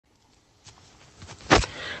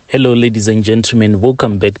Hello, ladies and gentlemen.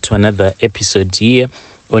 Welcome back to another episode here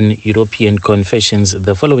on European Confessions.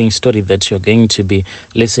 The following story that you're going to be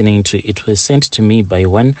listening to, it was sent to me by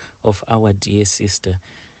one of our dear sister.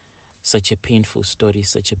 Such a painful story,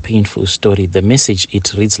 such a painful story. The message,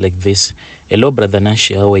 it reads like this. Hello, Brother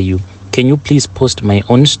Nashi, how are you? Can you please post my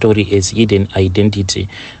own story as hidden identity?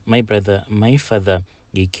 My brother, my father,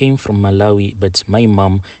 he came from Malawi, but my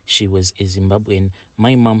mom, she was a Zimbabwean.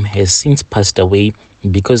 My mom has since passed away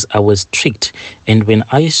because I was tricked. And when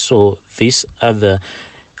I saw this other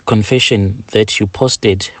confession that you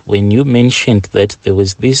posted, when you mentioned that there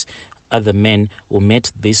was this other man who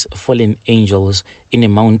met these fallen angels in a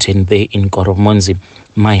mountain there in Koromonzi,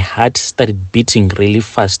 my heart started beating really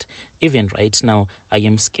fast. Even right now, I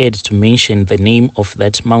am scared to mention the name of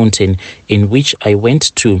that mountain in which I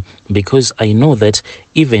went to, because I know that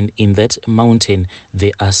even in that mountain,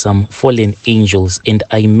 there are some fallen angels, and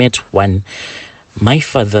I met one. My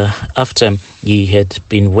father, after he had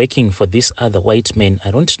been working for this other white man,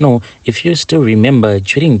 I don't know if you still remember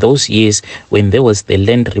during those years when there was the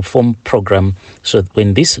land reform program. So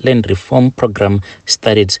when this land reform program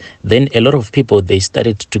started, then a lot of people, they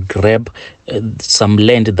started to grab some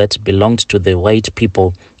land that belonged to the white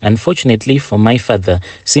people. Unfortunately for my father,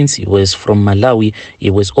 since he was from Malawi, he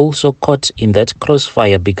was also caught in that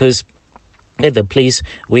crossfire, because at the place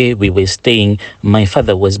where we were staying, my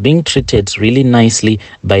father was being treated really nicely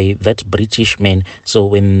by that British man. So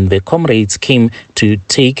when the comrades came to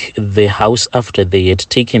take the house after they had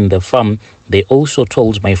taken the farm, they also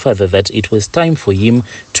told my father that it was time for him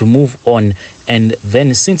to move on. And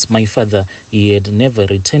then, since my father, he had never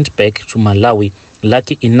returned back to Malawi,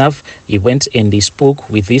 lucky enough, he went and he spoke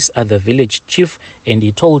with this other village chief, and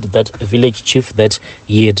he told that village chief that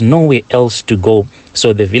he had nowhere else to go.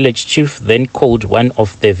 So the village chief then called one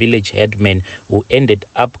of the village headmen, who ended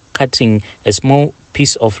up cutting a small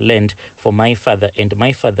piece of land for my father, and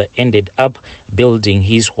my father ended up building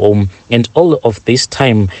his home. And all of this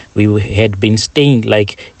time, we had been staying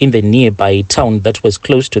like in the nearby town that was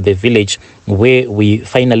close to the village where we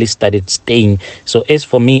finally started staying. So as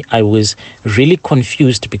for me, I was really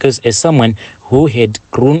confused, because as someone who had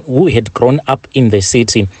grown up in the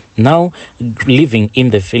city, now living in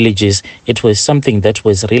the villages, it was something that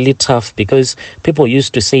was really tough, because people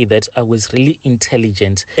used to say that I was really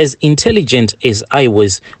intelligent as I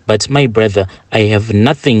was, but my brother, I have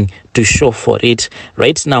nothing to show for it.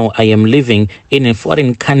 Right now, I am living in a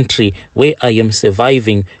foreign country where I am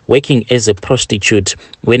surviving, working as a prostitute.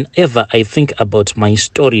 Whenever I think about my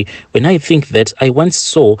story, when I think that I once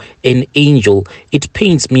saw an angel, it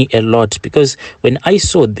pains me a lot, because when I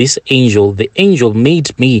saw this angel, the angel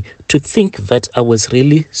made me to think that I was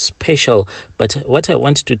really special. But what I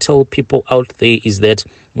want to tell people out there is that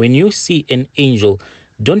when you see an angel,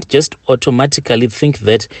 don't just automatically think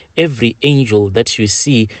that every angel that you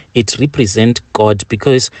see, it represents God,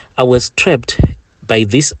 because I was trapped by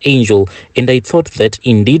this angel, and I thought that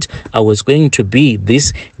indeed I was going to be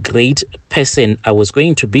this great person. I was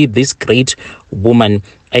going to be this great woman.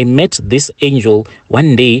 I met this angel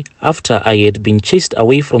one day after I had been chased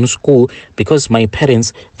away from school, because my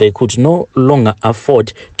parents, they could no longer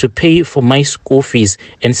afford to pay for my school fees.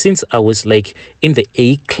 And since I was like in the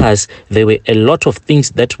A class, there were a lot of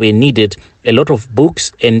things that were needed, a lot of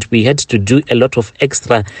books, and we had to do a lot of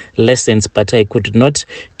extra lessons, but I could not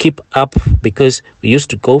keep up, because we used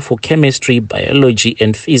to go for chemistry, biology,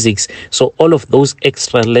 and physics. So all of those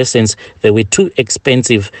extra lessons, they were too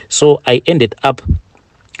expensive. So I ended up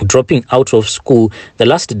dropping out of school. The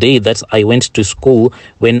last day that I went to school,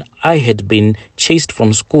 when I had been chased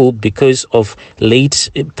from school because of late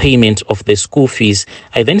payment of the school fees,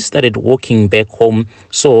 I then started walking back home.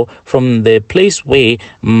 So from the place where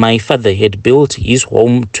my father had built his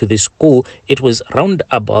home to the school, it was round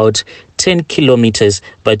about 10 kilometers,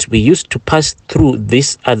 but we used to pass through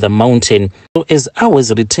this other mountain. So as I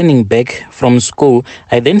was returning back from school,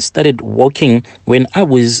 I then started walking. When I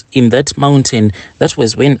was in that mountain, that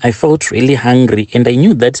was when I felt really hungry, and I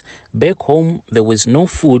knew that back home there was no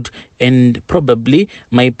food, and probably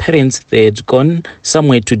my parents, they had gone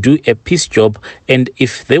somewhere to do a piece job, and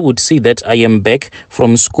if they would see that I am back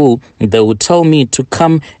from school, they would tell me to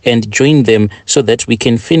come and join them so that we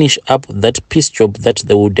can finish up that piece job that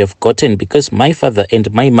they would have gotten, because my father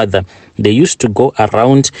and my mother, they used to go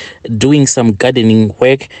around doing some gardening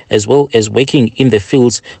work as well as working in the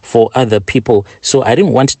fields for other people. So I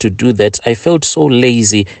didn't want to do that. I felt so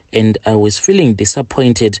lazy, and I was feeling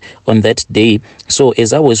disappointed on that day. So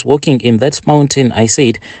as I was walking in that mountain, I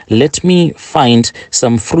said, let me find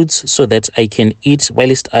some fruits so that I can eat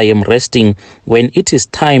whilst I am resting. When it is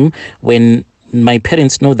time, when my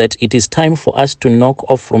parents know that it is time for us to knock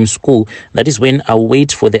off from school, that is when I'll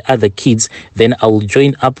wait for the other kids, then I'll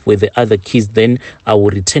join up with the other kids, then I will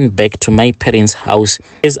return back to my parents' house.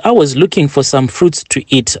 As I was looking for some fruits to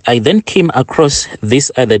eat, I then came across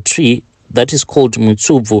this other tree that is called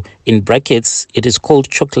mutsuvu, in brackets it is called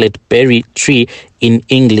chocolate berry tree in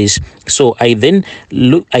English. So I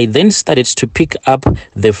then started to pick up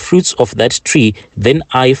the fruits of that tree. Then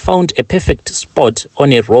I found a perfect spot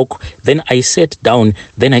on a rock. Then I sat down.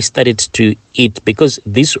 Then I started to eat, because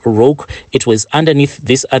this rock, it was underneath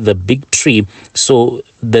this other big tree. So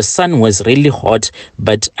the sun was really hot,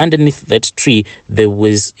 but underneath that tree there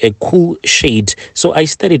was a cool shade. So I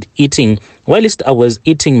started eating. Whilst I was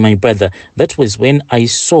eating, my brother, that was when I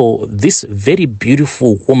saw this very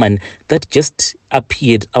beautiful woman that just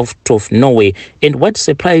appeared out of nowhere. And what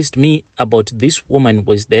surprised me about this woman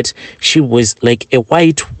was that she was like a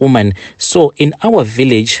white woman. So in our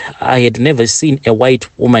village, I had never seen a white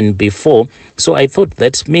woman before. So I thought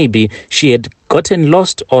that maybe she had gotten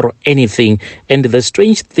lost or anything. And the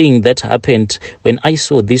strange thing that happened when I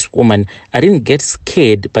saw this woman, I didn't get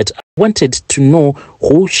scared, but I wanted to know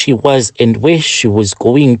who she was and where she was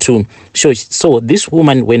going to. So this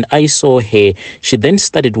woman, when I saw her, she then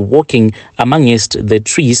started walking amongst the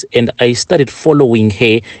trees, and I started following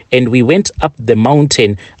her, and we went up the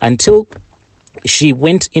mountain until she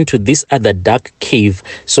went into this other dark cave.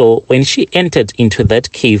 So when she entered into that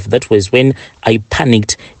cave, that was when I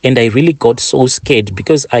panicked, and I really got so scared,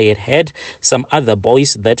 because I had heard some other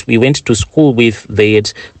boys that we went to school with. They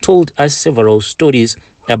had told us several stories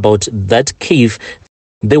about that cave.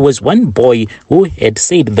 There was one boy who had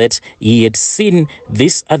said that he had seen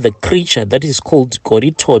this other creature that is called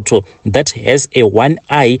goritoto, that has a one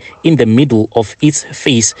eye in the middle of its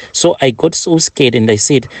face. So I got so scared, and I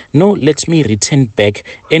said, no, let me return back.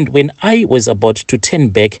 And when I was about to turn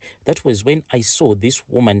back, that was when I saw this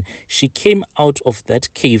woman. She came out of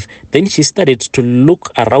that cave. Then she started to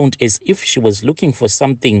look around as if she was looking for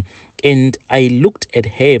something. And I looked at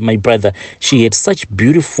her, my brother. She had such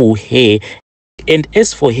beautiful hair. And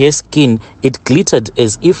as for her skin, it glittered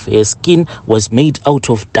as if her skin was made out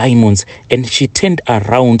of diamonds. And she turned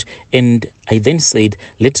around, and I then said,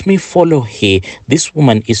 let me follow her. This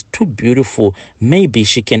woman is too beautiful. Maybe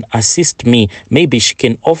she can assist me. Maybe she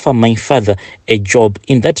can offer my father a job.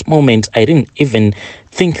 In that moment, I didn't even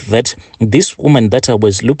think that this woman that I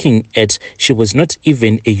was looking at, she was not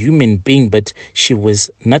even a human being, but she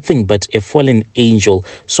was nothing but a fallen angel.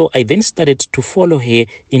 So I then started to follow her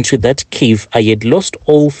into that cave. I had lost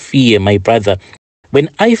all fear, my brother. When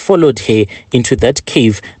I followed her into that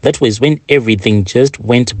cave, that was when everything just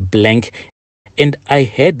went blank. And I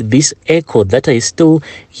heard this echo that I still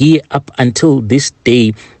hear up until this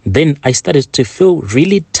day. Then I started to feel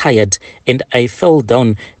really tired, and I fell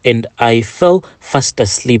down, and I fell fast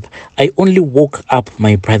asleep. I only woke up,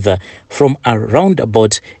 my brother, from around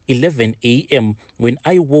about 11 a.m. When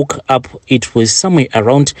I woke up, it was somewhere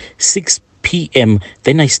around 6 p.m.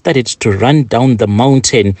 Then I started to run down the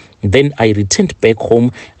mountain. Then I returned back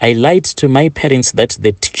home. I lied to my parents that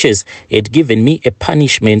the teachers had given me a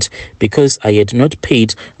punishment because I had not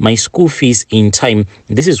paid my school fees in time.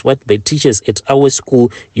 This is what the teachers at our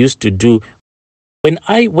school used to do. When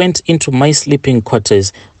I went into my sleeping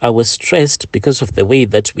quarters, I was stressed because of the way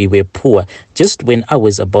that we were poor. Just when I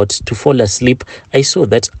was about to fall asleep, I saw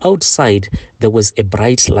that outside there was a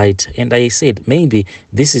bright light, and I said, maybe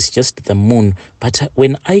this is just the moon. But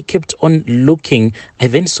when I kept on looking, I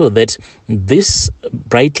then saw that this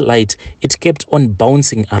bright light, it kept on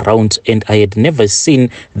bouncing around, and I had never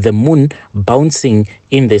seen the moon bouncing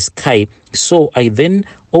in the sky. So I then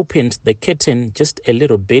opened the curtain just a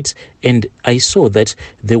little bit, and I saw that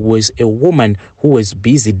there was a woman who was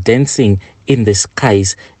busy dancing in the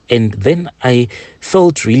skies. And then I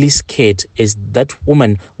felt really scared as that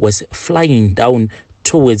woman was flying down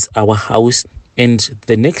towards our house. And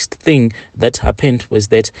the next thing that happened was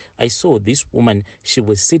that I saw this woman. She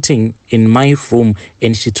was sitting in my room,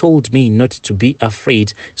 and she told me not to be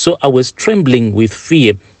afraid. So I was trembling with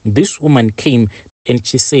fear. This woman came, and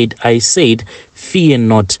she said, I said, fear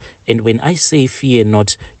not. And when I say fear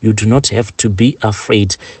not, you do not have to be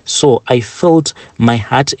afraid. So I felt my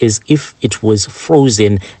heart as if it was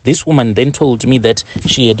frozen. This woman then told me that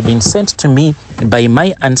she had been sent to me by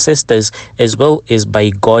my ancestors as well as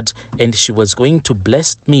by God, and she was going to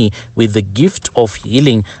bless me with the gift of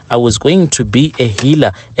healing. I was going to be a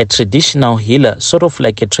healer, a traditional healer, sort of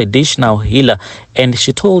like a traditional healer. And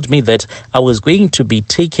she told me that I was going to be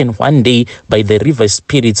taken one day by the river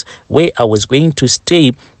spirits, where I was going to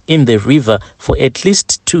stay in the river for at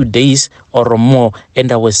least 2 days or more,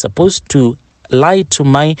 and I was supposed to lie to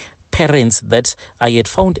my parents that I had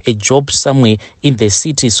found a job somewhere in the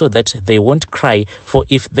city so that they won't cry. For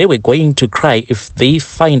if they were going to cry, if they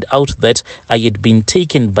find out that I had been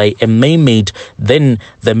taken by a mermaid, then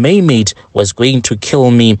the mermaid was going to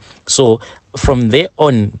kill me. So from there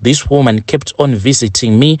on, this woman kept on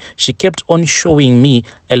visiting me. She kept on showing me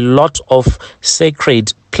a lot of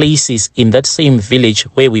sacred places in that same village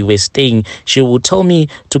where we were staying. She would tell me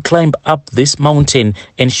to climb up this mountain,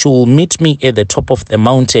 and she will meet me at the top of the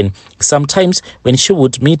mountain. Sometimes when she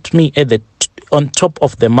would meet me on top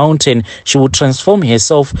of the mountain, she would transform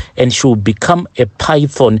herself and she would become a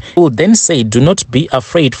python. She would then say, "Do not be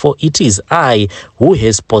afraid, for it is I who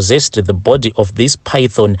has possessed the body of this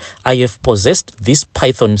python. I have possessed this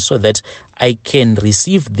python so that I can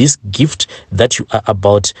receive this gift that you are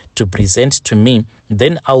about to present to me."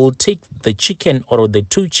 Then I will take the chicken or the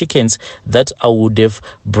 2 chickens that I would have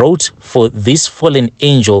brought for this fallen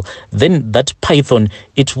angel. Then that python,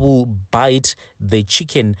 it will bite the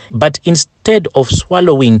chicken, but instead of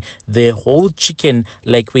swallowing the whole chicken,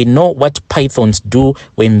 like we know what pythons do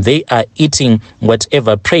when they are eating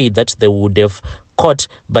whatever prey that they would have caught,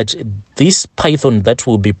 but this python that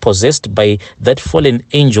will be possessed by that fallen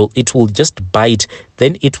angel, it will just bite.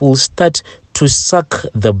 Then it will start to suck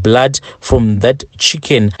the blood from that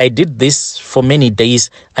chicken. I did this for many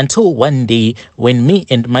days until one day when me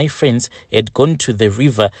and my friends had gone to the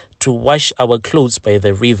river to wash our clothes by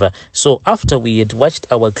the river. So after we had washed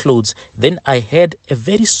our clothes, then I heard a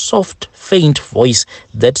very soft, faint voice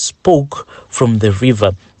that spoke from the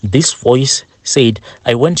river. This voice said,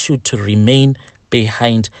 "I want you to remain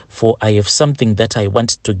behind, for I have something that I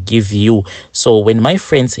want to give you." So when my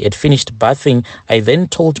friends had finished bathing, I then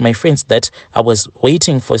told my friends that I was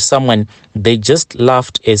waiting for someone. They just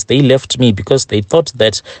laughed as they left me because they thought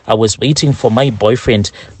that I was waiting for my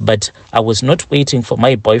boyfriend, but I was not waiting for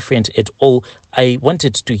my boyfriend at all. I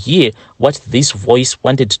wanted to hear what this voice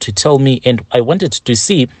wanted to tell me, and I wanted to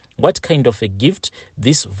see what kind of a gift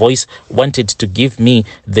this voice wanted to give me,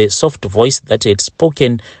 the soft voice that had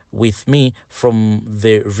spoken with me from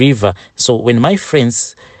the river. So when my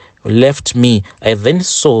friends left me, I then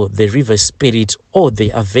saw the river spirit. Oh,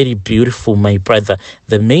 they are very beautiful, my brother.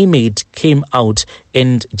 The mermaid came out,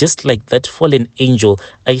 and just like that fallen angel,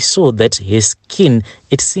 I saw that her skin,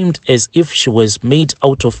 it seemed as if she was made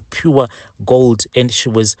out of pure gold, and she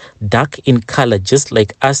was dark in color, just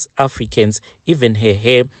like us Africans. Even her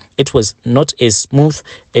hair, it was not as smooth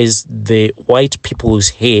as the white people's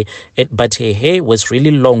hair, but her hair was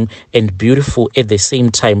really long and beautiful at the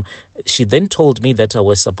same time. She then told me that I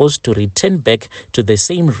was supposed to return back to the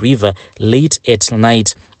same river late at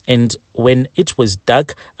night. And when it was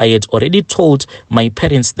dark, I had already told my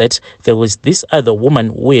parents that there was this other woman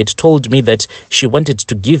who had told me that she wanted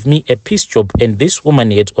to give me a peace job, and this woman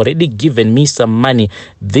had already given me some money.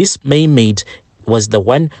 This mermaid was the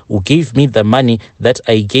one who gave me the money that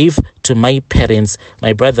I gave to my parents.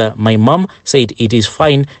 My brother, my mom said it is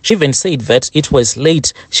fine. She even said that it was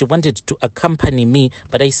late. She wanted to accompany me,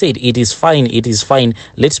 but I said it is fine,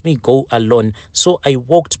 let me go alone. So I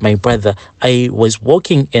walked, my brother. I was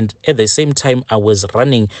walking, and at the same time I was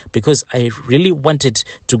running because I really wanted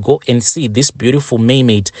to go and see this beautiful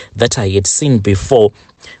mermaid that I had seen before.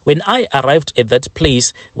 When I arrived at that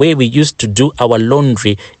place where we used to do our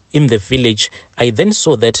laundry in the village, I then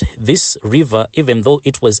saw that this river, even though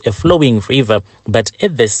it was a flowing river, but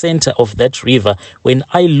at the center of that river, when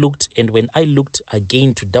I looked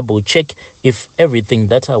again to double check if everything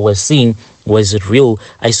that I was seeing was real,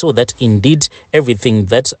 I saw that indeed everything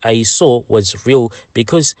that I saw was real,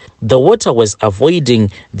 because the water was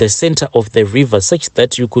avoiding the center of the river such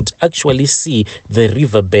that you could actually see the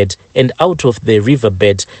riverbed, and out of the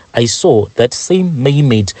riverbed I saw that same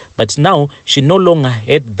mermaid, but now she no longer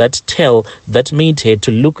had that tail that made her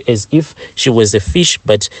to look as if she was a fish,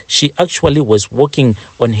 but she actually was walking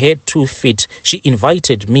on her 2 feet. She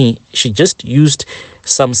invited me. She just used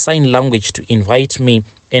some sign language to invite me,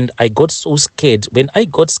 and I got so scared. When I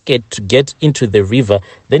got scared to get into the river,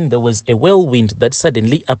 then there was a whirlwind that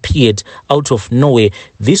suddenly appeared out of nowhere.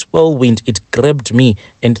 This whirlwind, it grabbed me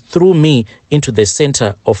and threw me into the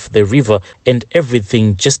center of the river, and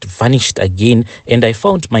everything just vanished again. And I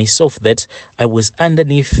found myself that I was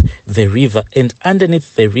underneath the river, and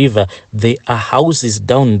underneath the river there are houses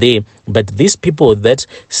down there, but these people that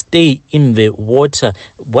stay in the water,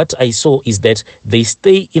 what I saw is that they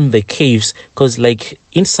stay in the caves, because like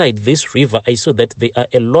inside this river I saw that there are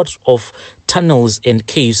a lot of tunnels and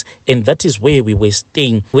caves, and that is where we were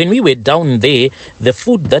staying. When we were down there, the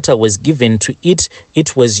food that I was given to eat,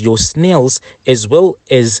 it was your snails as well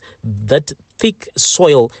as that thick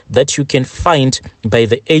soil that you can find by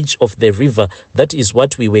the edge of the river. That is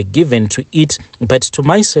what we were given to eat. But to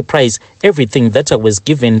my surprise, everything that I was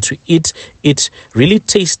given to eat, it really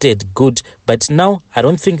tasted good. But now I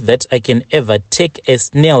don't think that I can ever take a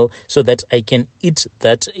snail so that I can eat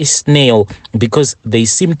that snail, because they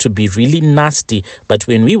seem to be really nasty. But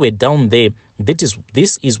when we were down there,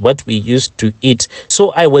 this is what we used to eat.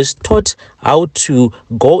 So I was taught how to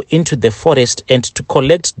go into the forest and to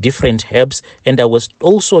collect different herbs. And I was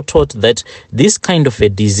also taught that this kind of a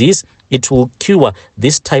disease, it will cure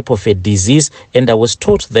this type of a disease. And I was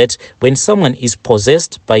taught that when someone is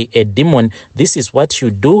possessed by a demon, this is what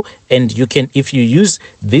you do. And you can, if you use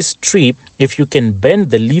this tree, if you can burn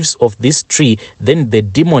the leaves of this tree, then the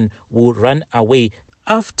demon will run away.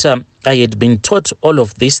 After I had been taught all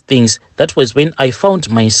of these things, that was when I found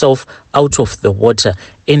myself out of the water.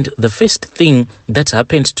 And the first thing that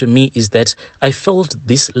happened to me is that I felt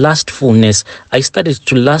this lustfulness. I started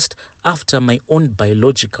to lust after my own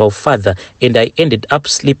biological father, and I ended up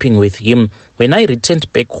sleeping with him. When I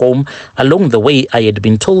returned back home, along the way, I had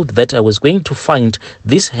been told that I was going to find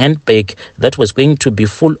this handbag that was going to be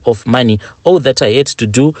full of money. All that I had to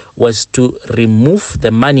do was to remove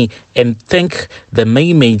the money and thank the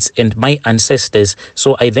mermaids and my ancestors.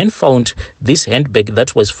 So I then found this handbag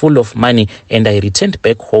that was full of money, and I returned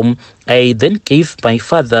back home. I then gave my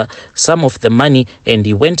father some of the money, and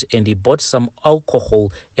he went and he bought some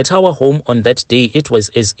alcohol. At our home on that day, it was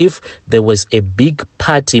as if there was a big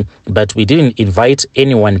party, but we didn't invite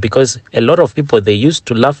anyone because a lot of people, they used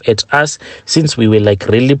to laugh at us since we were like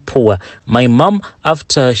really poor. My mom,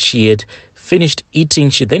 after she had finished eating,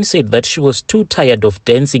 she then said that she was too tired of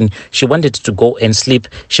dancing. She wanted to go and sleep.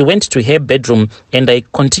 She went to her bedroom, and I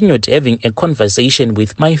continued having a conversation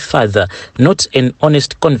with my father, not an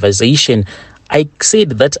honest conversation. I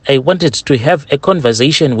said that I wanted to have a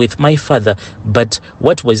conversation with my father, but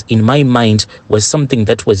what was in my mind was something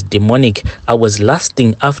that was demonic. I was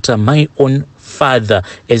lusting after my own father.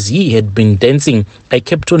 As he had been dancing, I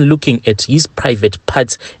kept on looking at his private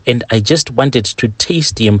parts, and I just wanted to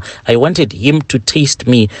taste him. I wanted him to taste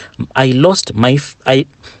me. I lost my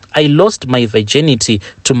virginity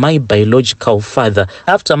to my biological father.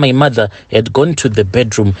 After my mother had gone to the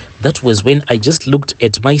bedroom, that was when I just looked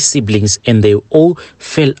at my siblings and they all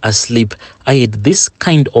fell asleep. I had this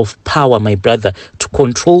kind of power, my brother, to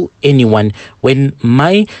control anyone. When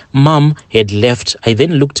my mom had left, I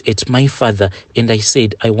then looked at my father and I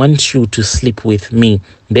said, I want you to sleep with me.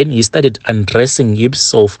 Then he started undressing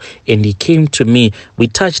himself and he came to me. We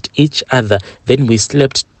touched each other. Then we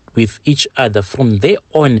slept with each other. From there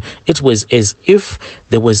on, it was as if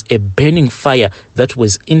there was a burning fire that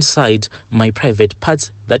was inside my private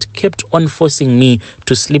parts that kept on forcing me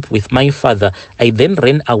to sleep with my father. I then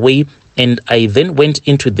ran away, and I then went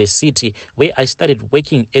into the city where I started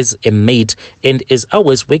working as a maid. And as I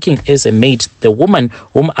was working as a maid, the woman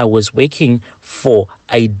whom I was working for,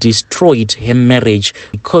 I destroyed her marriage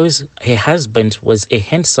because her husband was a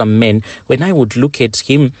handsome man. When I would look at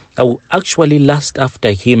him, I would actually lust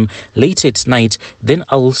after him late at night. Then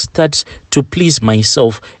I will start to please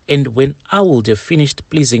myself. And when I would have finished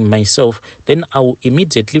pleasing myself, then I will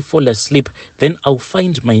immediately fall asleep. Then I'll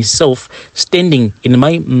find myself standing in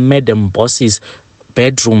my madam boss's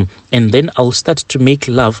bedroom, and then I'll start to make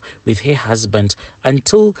love with her husband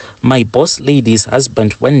until my boss lady's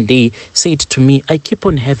husband one day said to me, I keep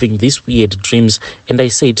on having these weird dreams. And I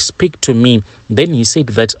said, speak to me. Then he said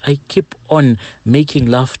that I keep on making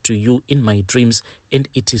love to you in my dreams, and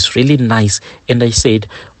it is really nice. And I said,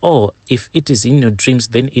 oh, if it is in your dreams,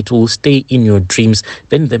 then it will stay in your dreams.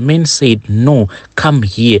 Then the man said, no, come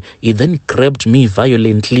here. He then grabbed me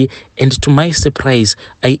violently, and to my surprise,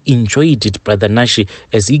 I enjoyed it, Brother Nashi,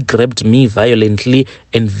 as he grabbed me violently.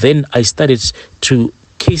 And then I started to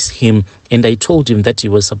kiss him, and I told him that he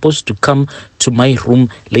was supposed to come to my room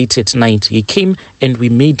late at night. He came and we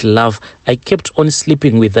made love. I kept on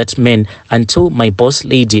sleeping with that man until my boss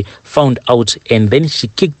lady found out, and then she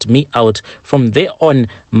kicked me out. From there on,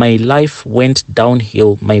 my life went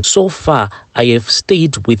downhill. So far, I have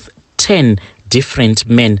stayed with 10 different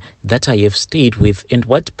men that I have stayed with. And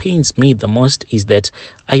what pains me the most is that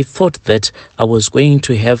I thought that I was going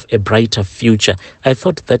to have a brighter future. I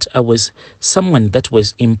thought that I was someone that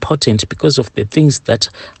was important because of the things that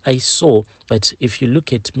I saw. But if you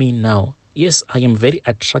look at me now, yes, I am very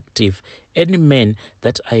attractive. Any man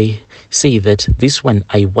that I say that this one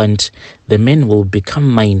I want, the man will become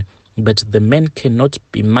mine. But the man cannot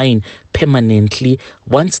be mine permanently.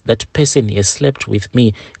 Once that person has slept with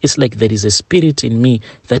me, it's like there is a spirit in me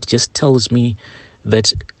that just tells me,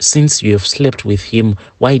 that since you have slept with him,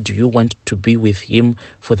 why do you want to be with him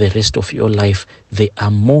for the rest of your life? There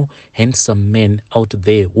are more handsome men out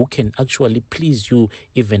there who can actually please you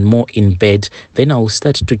even more in bed. Then I will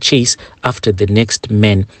start to chase after the next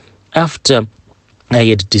man. After I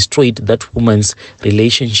had destroyed that woman's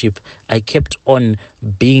relationship, I kept on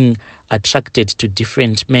being attracted to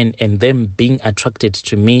different men and them being attracted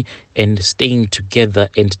to me and staying together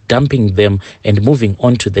and dumping them and moving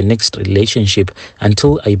on to the next relationship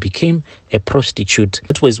until I became a prostitute.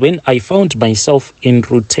 It was when I found myself in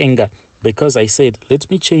Rutenga, because I said, let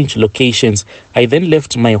me change locations. I then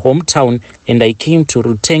left my hometown and I came to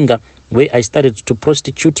Rutenga, where I started to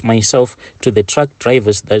prostitute myself to the truck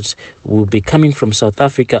drivers that will be coming from South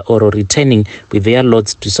Africa or returning with their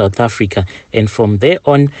loads to South Africa. And from there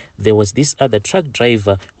on, there was this other truck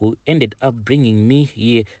driver who ended up bringing me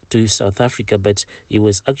here to South Africa, but he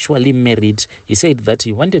was actually married. He said that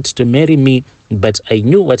he wanted to marry me, but I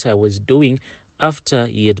knew what I was doing. After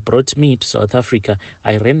he had brought me to South Africa,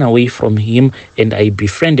 I ran away from him and I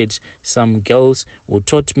befriended some girls who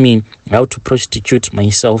taught me how to prostitute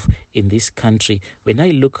myself in this country. When I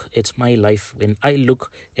look at my life, when I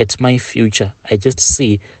look at my future, I just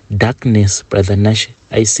see darkness, Brother Nash.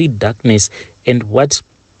 I see darkness, and what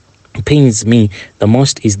pains me the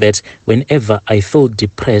most is that whenever I feel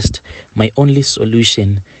depressed, my only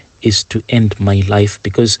solution is to end my life,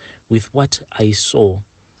 because with what I saw,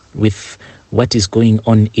 with what is going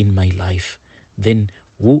on in my life, then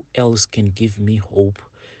who else can give me hope?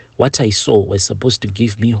 What I saw was supposed to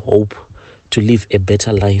give me hope to live a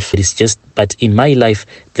better life. But in my life,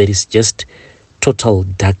 there is just total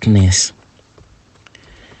darkness.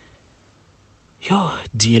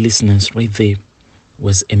 Dear listeners, right there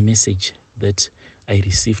was a message that I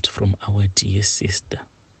received from our dear sister.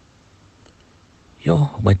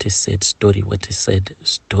 What a sad story, what a sad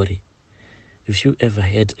story. If you ever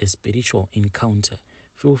had a spiritual encounter,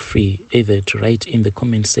 feel free either to write in the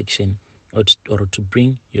comment section or to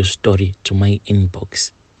bring your story to my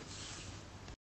inbox.